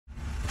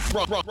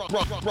Broncos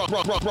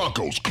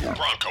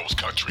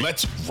country.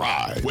 Let's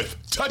ride with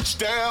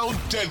Touchdown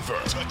Denver.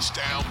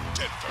 Touchdown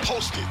Denver.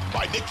 Hosted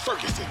by Nick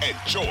Ferguson and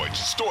George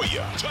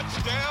Stoya.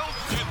 Touchdown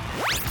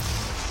Denver.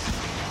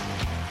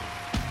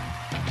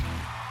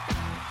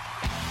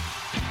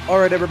 All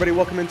right, everybody,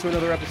 welcome into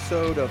another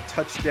episode of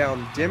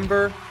Touchdown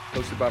Denver,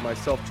 hosted by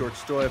myself, George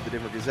Stoya of the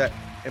Denver Gazette,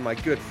 and my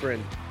good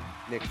friend,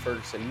 Nick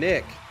Ferguson.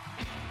 Nick,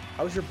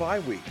 how was your bye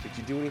week? Did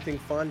you do anything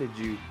fun? Did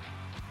you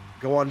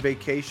go on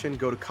vacation,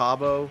 go to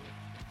Cabo,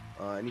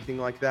 anything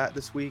like that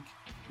this week?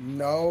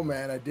 No,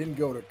 man, I didn't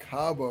go to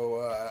Cabo.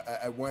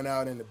 I went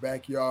out in the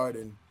backyard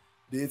and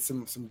did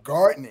some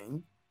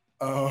gardening,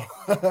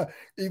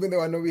 even though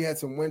I know we had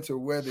some winter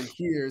weather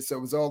here. So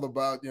it was all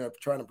about,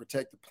 trying to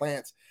protect the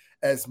plants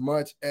as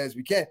much as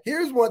we can.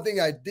 Here's one thing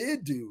I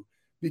did do,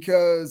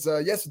 because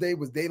yesterday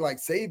was daylight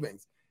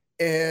savings.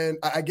 And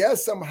I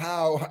guess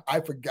somehow I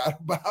forgot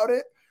about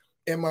it.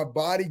 And my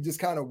body just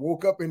kind of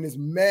woke up in this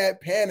mad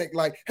panic,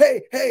 like,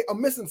 hey,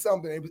 I'm missing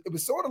something. It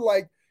was sort of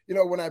like,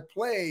 when I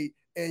played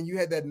and you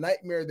had that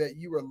nightmare that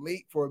you were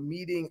late for a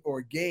meeting or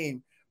a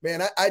game,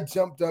 man, I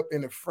jumped up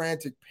in a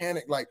frantic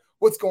panic, like,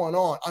 what's going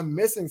on? I'm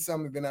missing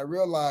something. Then I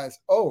realized,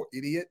 oh,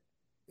 idiot,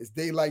 it's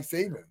daylight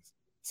savings.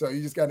 So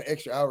you just got an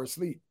extra hour of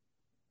sleep.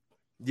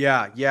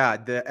 Yeah.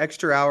 The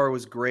extra hour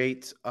was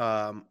great.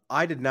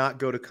 I did not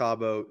go to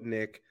Cabo,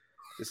 Nick,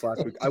 this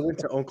last week. I went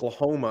to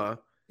Oklahoma,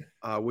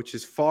 which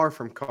is far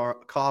from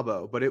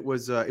Cabo, but it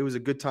was a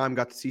good time.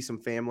 Got to see some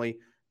family.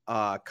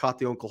 Caught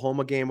the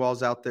Oklahoma game while I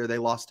was out there. They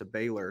lost to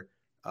Baylor.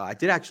 I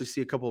did actually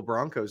see a couple of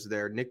Broncos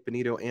there. Nick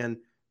Bonito and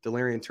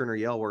Delarian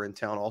Turner-Yell were in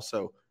town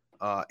also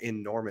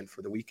in Norman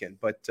for the weekend.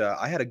 But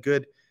I had a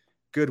good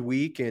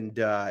week, and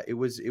it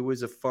was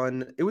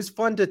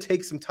fun to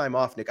take some time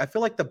off, Nick. I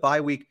feel like the bye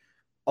week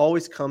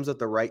always comes at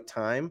the right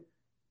time,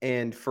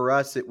 and for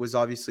us, it was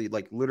obviously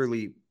like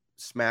literally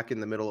smack in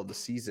the middle of the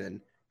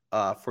season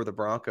for the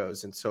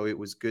Broncos, and so it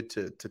was good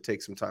to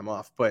take some time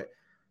off. But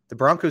the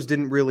Broncos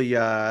didn't really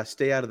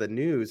stay out of the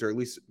news, or at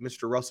least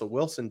Mr. Russell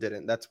Wilson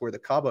didn't. That's where the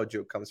Cabo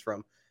joke comes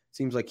from.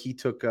 Seems like he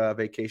took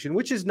vacation,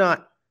 which is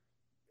not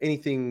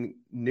anything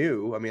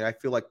new. I mean, I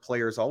feel like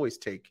players always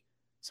take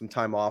some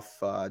time off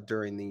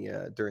during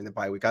the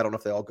bye week. I don't know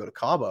if they all go to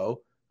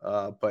Cabo,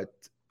 but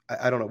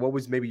I don't know. What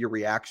was maybe your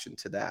reaction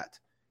to that?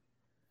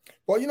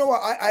 Well, you know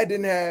what? I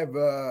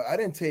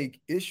didn't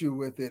take issue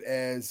with it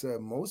as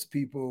most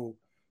people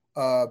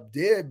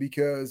did,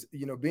 because,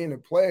 being a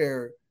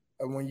player,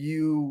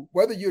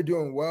 whether you're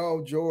doing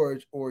well,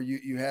 George, or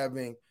you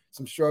having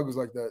some struggles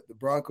like the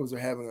Broncos are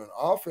having on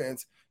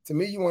offense, to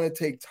me, you want to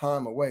take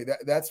time away.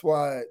 That's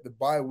why the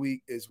bye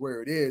week is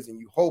where it is. And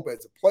you hope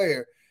as a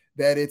player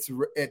that it's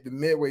at the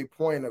midway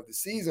point of the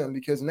season,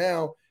 because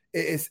now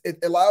it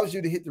allows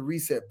you to hit the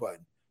reset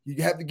button.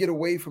 You have to get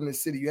away from the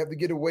city. You have to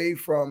get away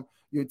from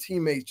your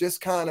teammates,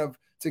 just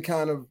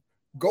to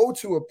go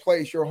to a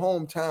place, your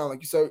hometown.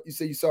 Like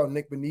you saw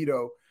Nick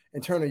Bonito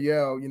and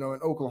Turner-Yell, in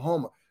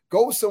Oklahoma.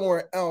 Go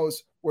somewhere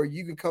else where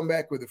you can come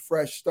back with a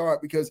fresh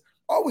start, because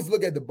I always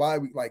look at the bye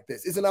week like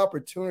this. It's an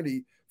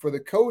opportunity for the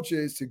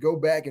coaches to go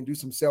back and do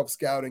some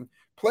self-scouting,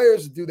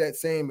 players to do that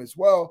same as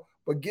well,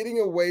 but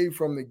getting away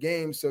from the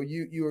game. So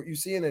you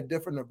see in a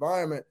different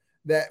environment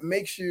that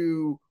makes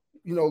you,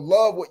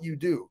 love what you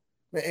do.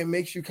 And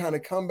makes you kind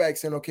of come back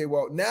saying, okay,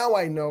 well, now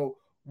I know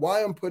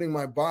why I'm putting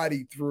my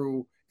body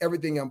through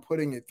everything I'm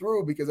putting it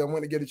through, because I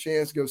want to get a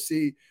chance to go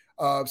see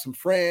some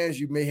friends.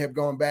 You may have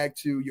gone back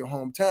to your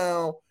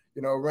hometown,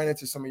 run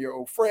into some of your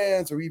old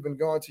friends, or even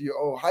gone to your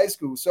old high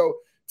school. So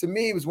to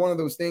me, it was one of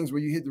those things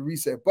where you hit the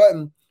reset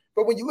button.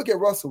 But when you look at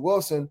Russell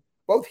Wilson,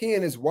 both he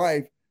and his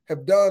wife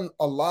have done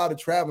a lot of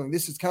traveling.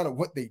 This is kind of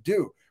what they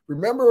do.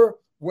 Remember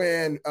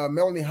when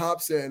Melanie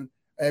Hobson,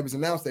 it was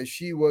announced that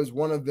she was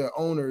one of the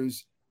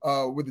owners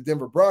with the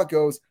Denver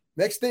Broncos.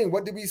 Next thing,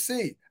 what did we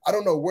see? I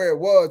don't know where it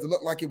was. It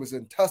looked like it was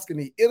in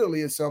Tuscany,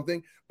 Italy or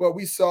something, but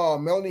we saw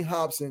Melanie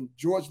Hobson,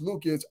 George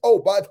Lucas. Oh,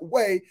 by the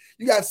way,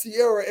 you got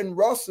Sierra and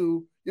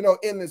Russell,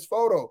 in this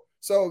photo.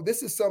 So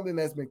this is something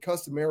that's been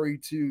customary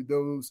to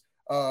those,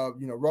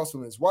 Russell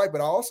and his wife. But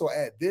I also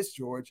add this,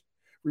 George.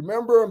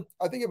 Remember,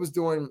 I think it was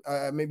during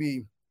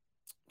maybe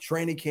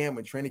training camp,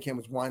 when training camp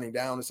was winding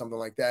down or something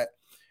like that.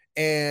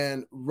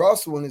 And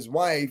Russell and his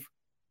wife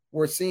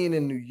were seen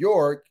in New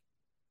York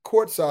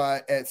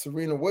courtside at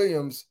Serena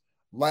Williams'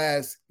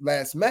 last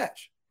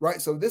match, right?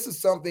 So this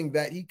is something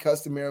that he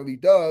customarily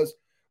does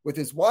with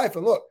his wife.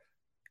 And look,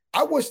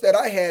 I wish that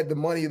I had the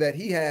money that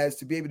he has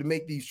to be able to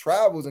make these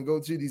travels and go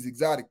to these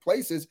exotic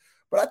places.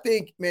 But I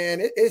think,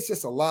 man, it's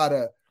just a lot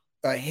of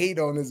hate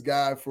on this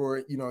guy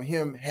for,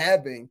 him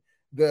having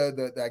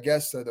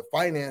the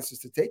finances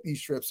to take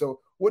these trips.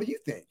 So what do you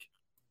think?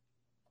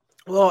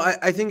 Well,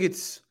 I think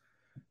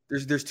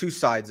there's two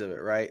sides of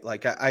it, right?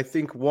 Like, I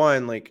think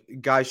one, like,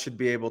 guys should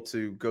be able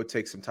to go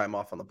take some time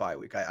off on the bye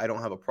week. I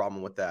don't have a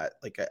problem with that.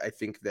 Like, I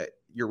think that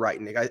you're right,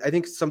 Nick. I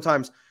think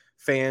sometimes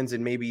fans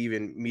and maybe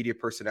even media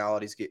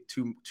personalities get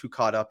too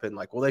caught up in,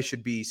 like, well, they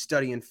should be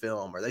studying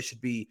film, or they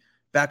should be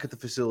back at the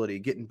facility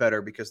getting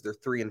better because they're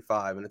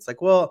 3-5. And it's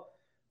like, well,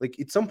 like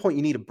at some point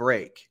you need a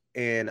break.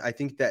 And I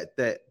think that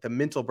the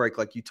mental break,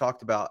 like you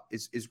talked about,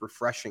 is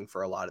refreshing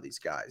for a lot of these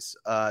guys.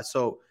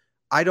 So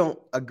I don't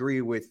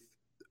agree with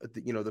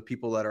the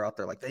people that are out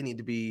there like they need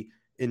to be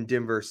in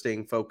Denver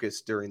staying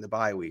focused during the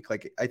bye week.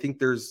 Like I think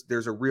there's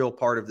a real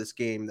part of this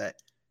game that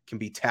can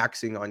be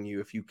taxing on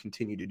you if you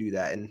continue to do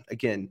that. And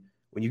again,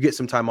 when you get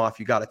some time off,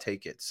 you got to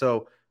take it.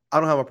 So I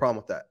don't have a problem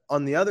with that.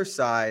 On the other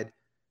side,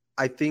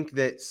 I think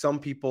that some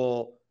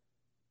people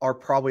are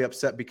probably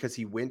upset because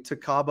he went to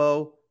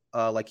Cabo.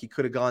 Like he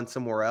could have gone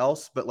somewhere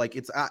else, but like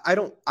I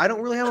don't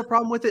really have a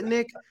problem with it,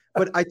 Nick.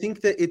 But I think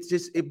that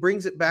it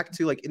brings it back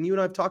to like, and you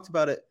and I've talked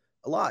about it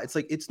a lot. It's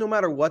like, it's no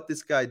matter what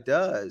this guy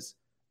does,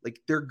 like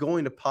they're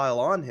going to pile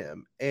on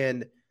him.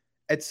 And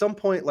at some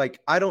point, like,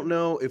 I don't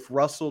know if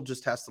Russell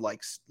just has to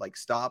like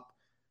stop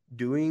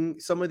doing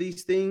some of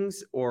these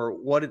things, or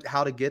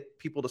how to get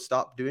people to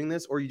stop doing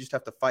this, or you just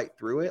have to fight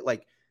through it.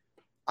 Like,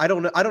 I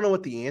don't know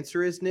what the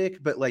answer is,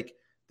 Nick, but like,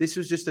 this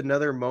was just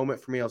another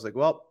moment for me. I was like,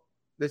 well,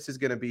 this is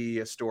going to be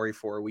a story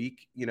for a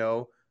week,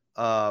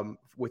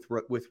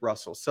 with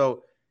Russell.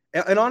 So,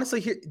 and honestly,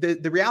 here,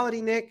 the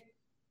reality, Nick,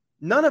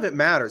 none of it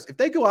matters. If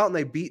they go out and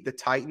they beat the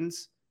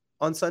Titans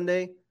on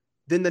Sunday,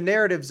 then the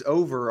narrative's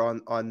over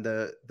on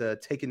the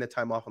taking the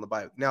time off on the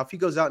bye. Now, if he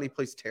goes out and he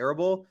plays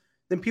terrible,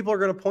 then people are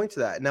going to point to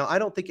that. Now, I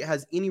don't think it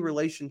has any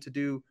relation to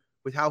do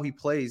with how he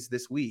plays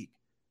this week.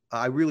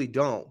 I really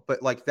don't.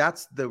 But like,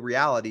 that's the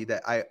reality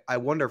that I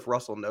wonder if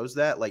Russell knows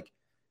that, like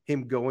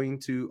him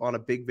going on a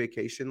big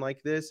vacation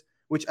like this,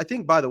 which I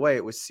think, by the way,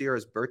 it was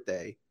Sierra's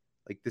birthday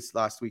like this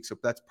last week. So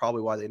that's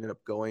probably why they ended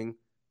up going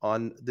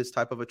on this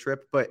type of a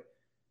trip. But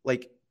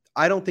like,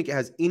 I don't think it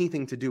has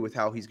anything to do with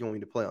how he's going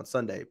to play on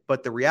Sunday.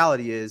 But the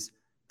reality is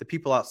the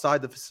people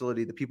outside the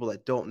facility, the people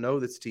that don't know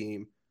this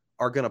team,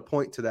 are going to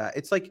point to that.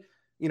 It's like,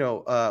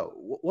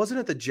 wasn't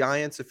it the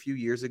Giants a few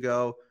years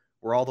ago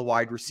where all the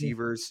wide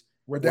receivers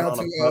were down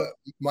to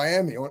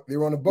Miami? They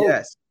were on a boat.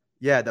 Yes.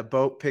 Yeah, the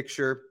boat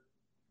picture.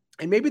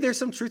 And maybe there's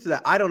some truth to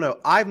that. I don't know.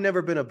 I've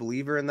never been a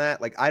believer in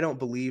that. Like, I don't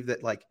believe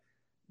that like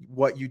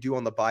what you do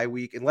on the bye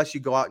week, unless you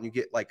go out and you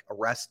get like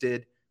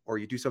arrested, or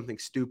you do something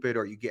stupid,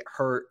 or you get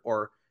hurt,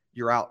 or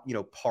you're out,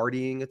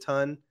 partying a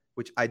ton,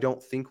 which I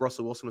don't think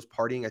Russell Wilson was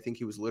partying. I think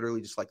he was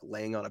literally just like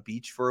laying on a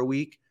beach for a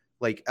week.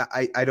 Like,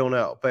 I don't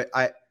know, but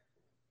I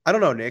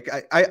don't know, Nick.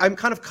 I'm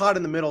kind of caught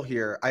in the middle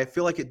here. I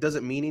feel like it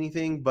doesn't mean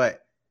anything, but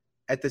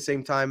at the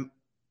same time,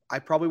 I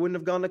probably wouldn't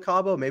have gone to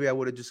Cabo. Maybe I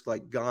would have just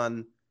like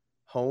gone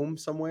home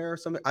somewhere or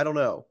something. I don't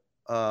know.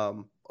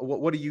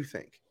 What do you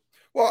think?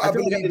 Well, I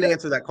feel like I didn't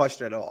answer that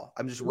question at all.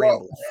 I'm just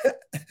rambling.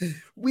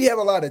 We have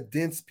a lot of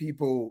dense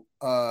people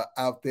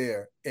out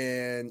there,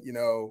 and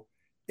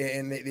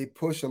and they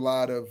push a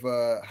lot of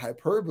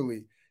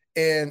hyperbole.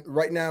 And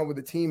right now, with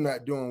the team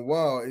not doing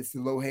well, it's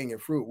the low hanging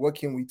fruit. What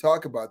can we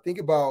talk about? Think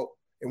about,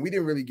 and we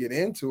didn't really get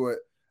into it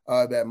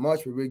that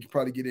much, but we could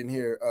probably get in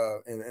here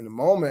in a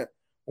moment.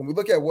 When we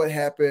look at what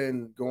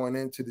happened going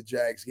into the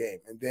Jags game,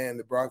 and then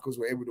the Broncos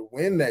were able to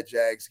win that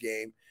Jags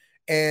game,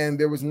 and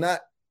there was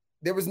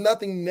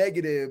nothing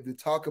negative to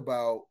talk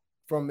about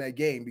from that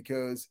game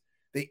because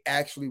they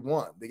actually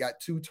won. They got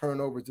 2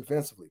 turnovers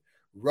defensively.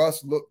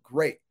 Russ looked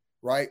great,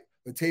 right?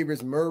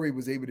 Latavius Murray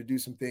was able to do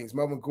some things.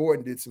 Melvin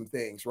Gordon did some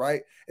things,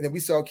 right? And then we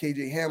saw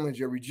KJ Hamler,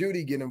 Jerry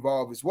Jeudy get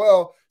involved as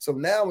well. So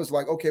now it's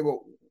like, okay,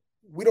 well,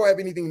 we don't have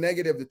anything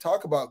negative to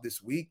talk about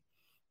this week.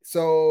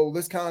 So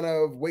let's kind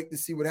of wait to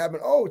see what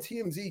happened. Oh,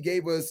 TMZ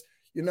gave us,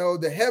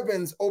 the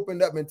heavens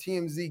opened up and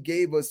TMZ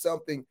gave us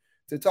something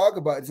to talk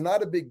about. It's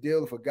not a big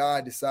deal if a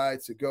guy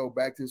decides to go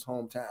back to his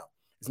hometown.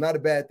 It's not a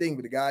bad thing,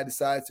 but the guy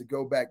decides to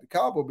go back to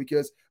Cabo,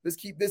 because let's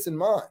keep this in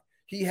mind.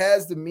 He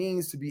has the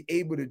means to be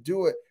able to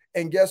do it.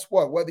 And guess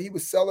what? Whether he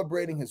was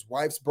celebrating his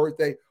wife's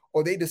birthday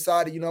or they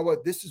decided,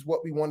 this is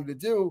what we wanted to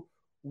do,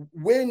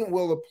 when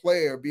will a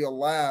player be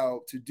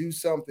allowed to do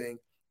something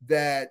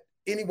that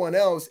anyone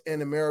else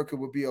in America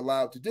would be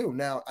allowed to do?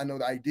 Now, I know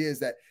the idea is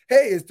that,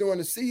 hey, it's during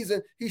the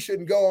season, he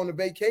shouldn't go on a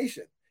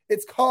vacation.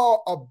 It's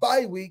called a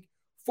bye week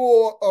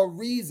for a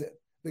reason.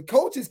 The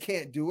coaches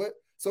can't do it,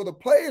 so the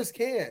players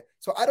can.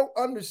 So I don't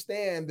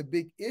understand the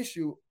big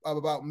issue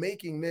about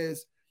making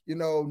this,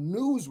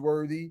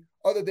 newsworthy,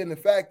 other than the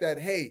fact that,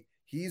 hey,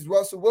 he's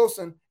Russell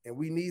Wilson and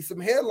we need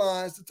some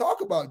headlines to talk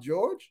about,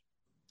 George.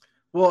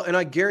 Well, and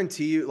I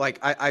guarantee you, like,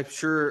 I'm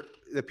sure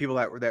the people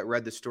that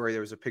read the story,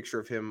 there was a picture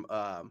of him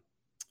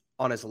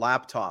on his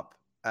laptop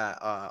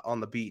on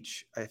the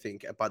beach, I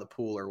think, by the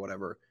pool or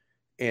whatever.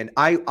 And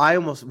I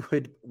almost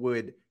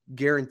would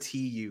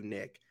guarantee you,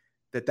 Nick,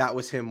 that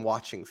was him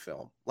watching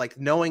film, like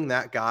knowing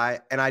that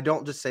guy. And I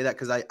don't just say that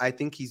because I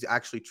think he's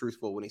actually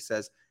truthful when he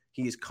says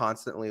he's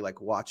constantly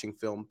like watching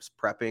films,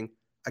 prepping.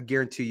 I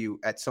guarantee you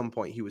at some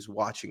point he was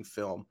watching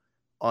film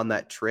on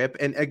that trip.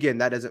 And again,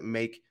 that doesn't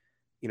make,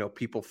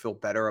 people feel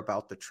better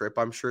about the trip.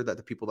 I'm sure that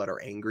the people that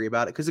are angry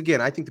about it, because again,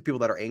 I think the people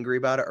that are angry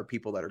about it are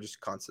people that are just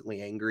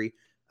constantly angry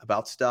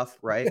about stuff.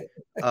 Right.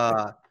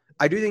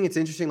 I do think it's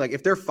interesting. Like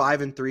if they're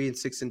 5-3 and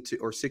 6-2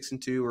 or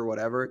 6-2 or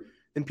whatever,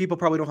 then people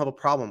probably don't have a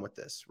problem with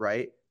this.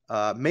 Right.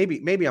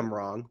 Maybe I'm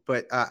wrong,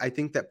 but I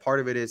think that part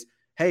of it is,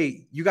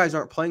 hey, you guys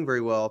aren't playing very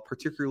well,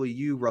 particularly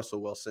you,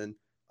 Russell Wilson.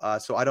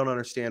 So I don't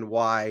understand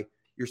why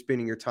you're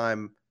spending your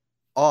time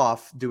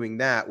off doing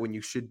that when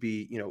you should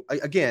be,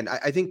 again,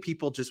 I think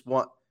people just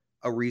want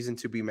a reason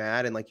to be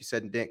mad. And like you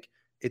said, Nick,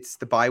 it's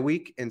the bye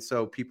week. And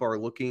so people are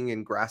looking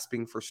and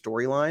grasping for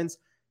storylines.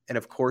 And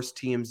of course,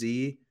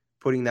 TMZ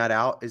putting that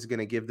out is going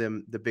to give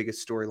them the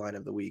biggest storyline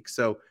of the week.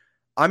 So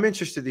I'm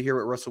interested to hear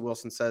what Russell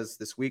Wilson says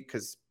this week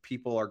because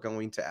people are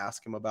going to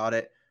ask him about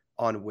it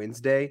on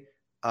Wednesday.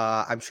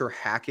 I'm sure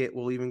Hackett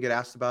will even get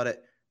asked about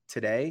it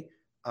today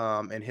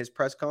in his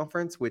press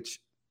conference, which,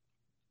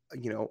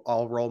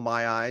 I'll roll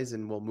my eyes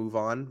and we'll move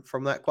on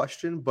from that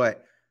question.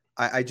 But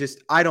I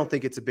don't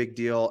think it's a big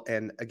deal.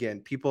 And again,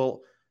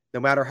 people, no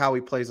matter how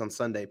he plays on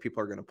Sunday,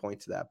 people are going to point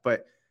to that.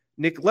 But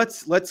Nick,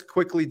 let's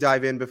quickly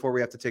dive in before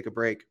we have to take a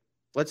break.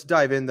 Let's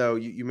dive in, though.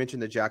 You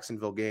mentioned the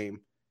Jacksonville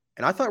game,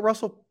 and I thought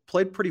Russell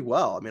played pretty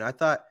well. I mean, I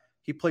thought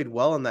he played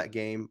well in that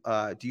game.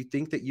 Do you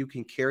think that you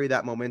can carry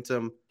that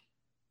momentum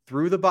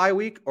through the bye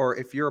week, or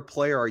if you're a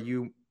player, are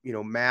you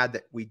mad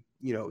that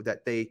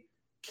that they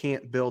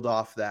can't build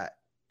off that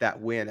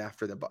win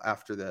after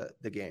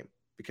the game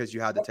because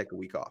you had to take a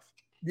week off?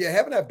 Yeah,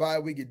 having that bye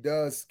week, it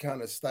does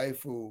kind of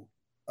stifle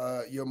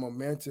your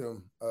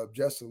momentum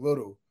just a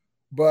little.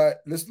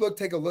 But let's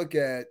take a look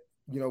at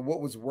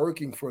what was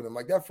working for them.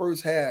 Like that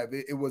first half,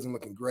 it wasn't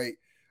looking great.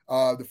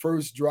 The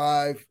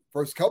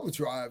first couple of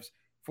drives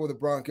for the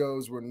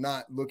Broncos were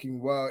not looking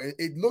well.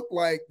 It looked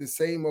like the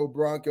same old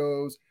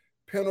Broncos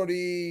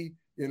penalty.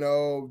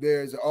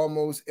 There's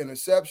almost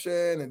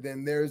interception, and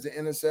then there's the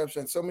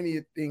interception. So many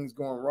things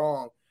going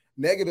wrong,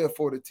 negative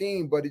for the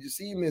team. But it just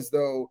seemed as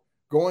though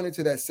going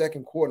into that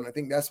second quarter, and I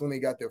think that's when they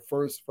got their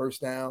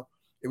first down.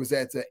 It was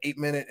at the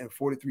 8-minute and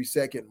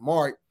 43-second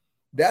mark.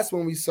 That's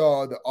when we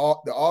saw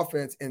the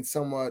offense in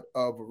somewhat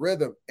of a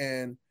rhythm.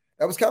 And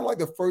that was kind of like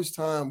the first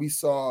time we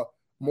saw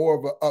more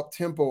of an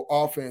up-tempo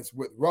offense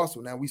with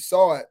Russell. Now, we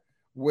saw it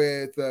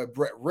with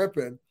Brett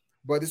Rippon,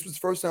 but this was the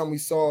first time we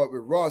saw it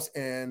with Russ.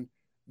 And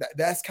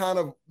that's kind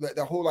of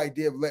the whole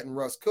idea of letting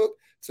Russ cook.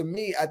 To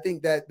me, I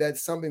think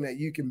that's something that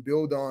you can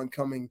build on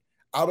coming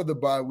out of the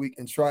bye week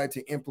and try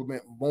to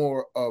implement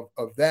more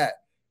of that.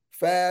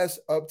 Fast,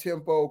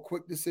 up-tempo,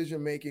 quick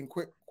decision-making,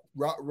 quick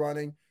route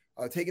running,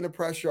 taking the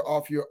pressure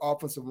off your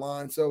offensive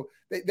line. So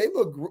they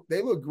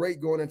look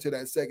great going into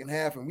that second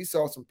half, and we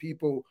saw some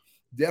people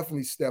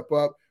definitely step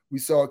up. We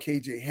saw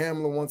KJ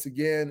Hamler once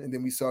again, and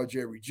then we saw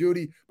Jerry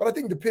Jeudy. But I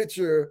think the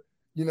picture,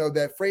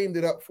 that framed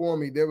it up for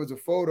me, there was a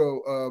photo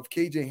of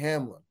KJ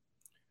Hamler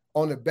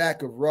on the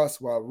back of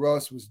Russ while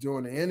Russ was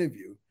doing the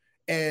interview.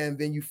 And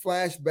then you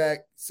flash back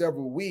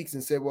several weeks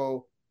and say,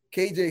 well,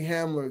 KJ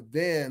Hamler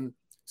then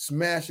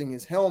smashing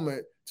his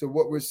helmet to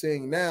what we're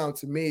seeing now,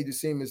 to me, it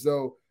just seemed as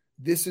though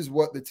this is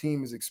what the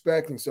team is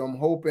expecting. So I'm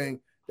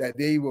hoping that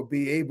they will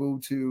be able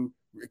to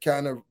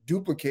kind of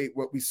duplicate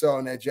what we saw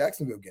in that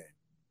Jacksonville game.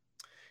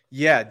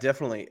 Yeah,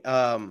 definitely.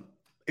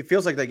 It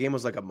feels like that game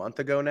was like a month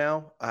ago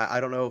now.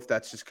 I don't know if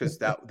that's just because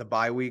the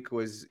bye week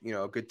was,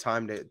 a good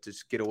time to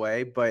just get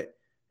away, but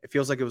it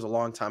feels like it was a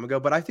long time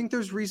ago. But I think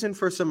there's reason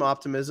for some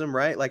optimism,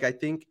 right? Like I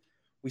think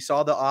we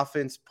saw the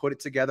offense put it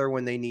together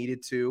when they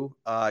needed to.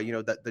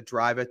 That the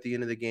drive at the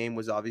end of the game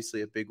was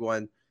obviously a big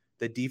one.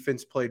 The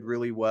defense played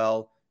really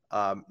well.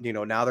 Now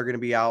they're going to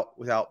be out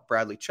without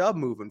Bradley Chubb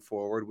moving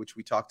forward, which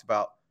we talked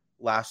about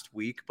last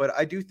week. But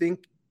I do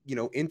think,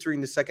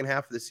 entering the second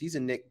half of the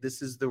season, Nick,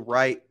 this is the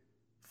right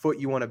foot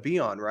you want to be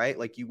on, right?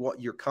 Like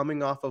you're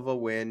coming off of a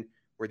win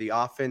where the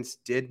offense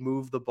did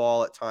move the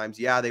ball at times.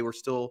 Yeah, they were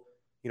still,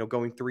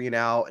 going 3 and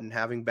out and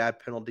having bad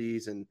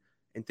penalties and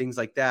things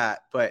like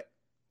that. But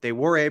they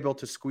were able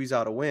to squeeze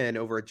out a win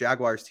over a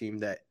Jaguars team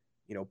that,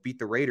 beat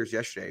the Raiders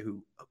yesterday,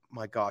 who, oh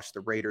my gosh, the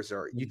Raiders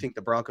are, you think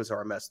the Broncos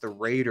are a mess. The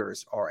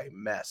Raiders are a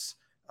mess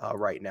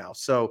right now.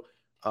 So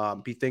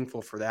be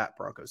thankful for that,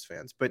 Broncos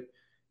fans. But,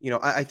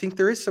 I think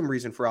there is some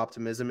reason for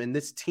optimism in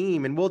this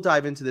team. And we'll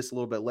dive into this a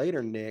little bit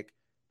later, Nick,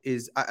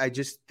 is I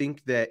just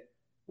think that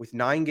with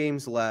 9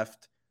 games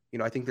left,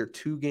 I think they're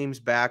 2 games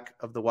back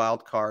of the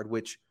wild card,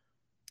 which,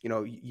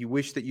 you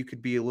wish that you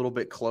could be a little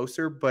bit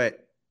closer,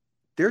 but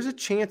there's a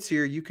chance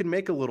here you can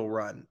make a little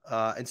run.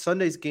 And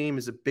Sunday's game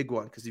is a big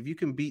one because if you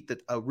can beat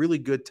a really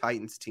good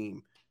Titans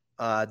team,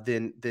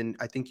 then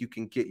I think you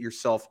can get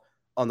yourself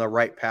on the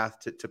right path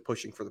to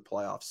pushing for the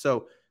playoffs.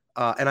 So,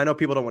 and I know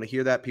people don't want to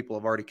hear that. People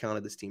have already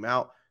counted this team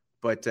out,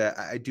 but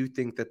I do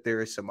think that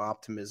there is some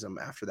optimism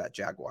after that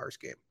Jaguars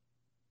game.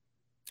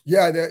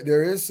 Yeah,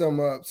 there is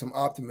some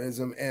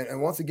optimism,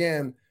 and once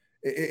again,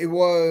 it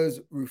was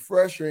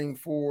refreshing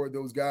for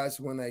those guys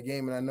who won that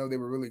game, and I know they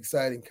were really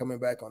excited coming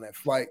back on that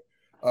flight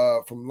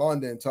from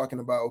London, talking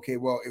about, okay,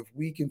 well, if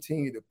we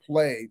continue to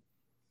play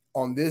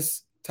on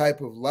this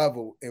type of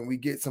level and we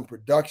get some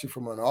production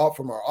from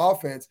our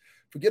offense,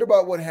 forget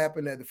about what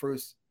happened at the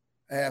first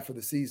half of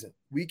the season.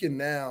 We can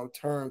now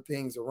turn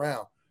things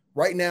around.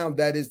 Right now,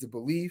 that is the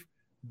belief,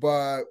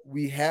 but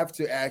we have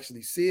to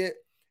actually see it.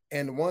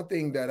 And one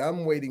thing that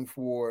I'm waiting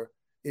for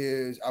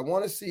is I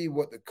want to see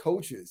what the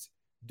coaches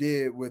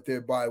did with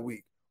their bye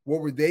week.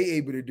 what were they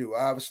able to do?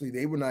 Obviously,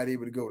 they were not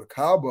able to go to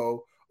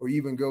Cabo or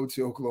even go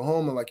to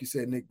Oklahoma, like you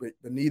said, Nick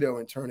Benito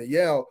and Turner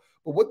Yell.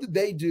 But what did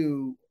they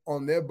do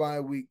on their bye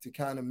week to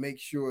kind of make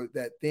sure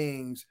that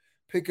things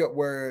pick up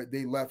where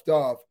they left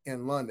off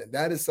in London?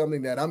 That is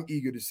something that I'm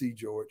eager to see,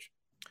 George.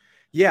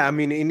 Yeah, I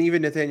mean, and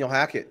even Nathaniel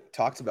Hackett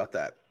talks about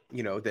that,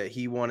 that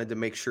he wanted to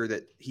make sure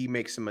that he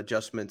makes some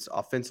adjustments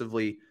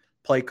offensively,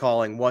 play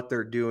calling, what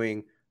they're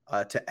doing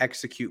to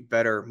execute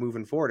better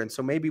moving forward. And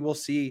so maybe we'll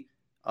see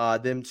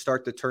them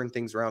start to turn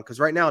things around.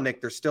 Because right now,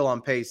 Nick, they're still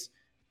on pace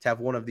to have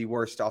one of the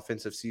worst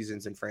offensive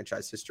seasons in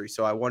franchise history.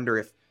 So I wonder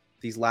if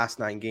these last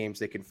 9 games,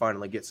 they can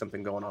finally get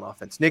something going on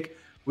offense. Nick,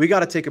 we got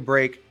to take a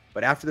break.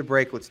 But after the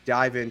break, let's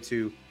dive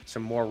into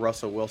some more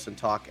Russell Wilson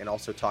talk and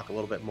also talk a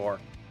little bit more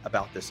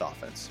about this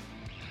offense.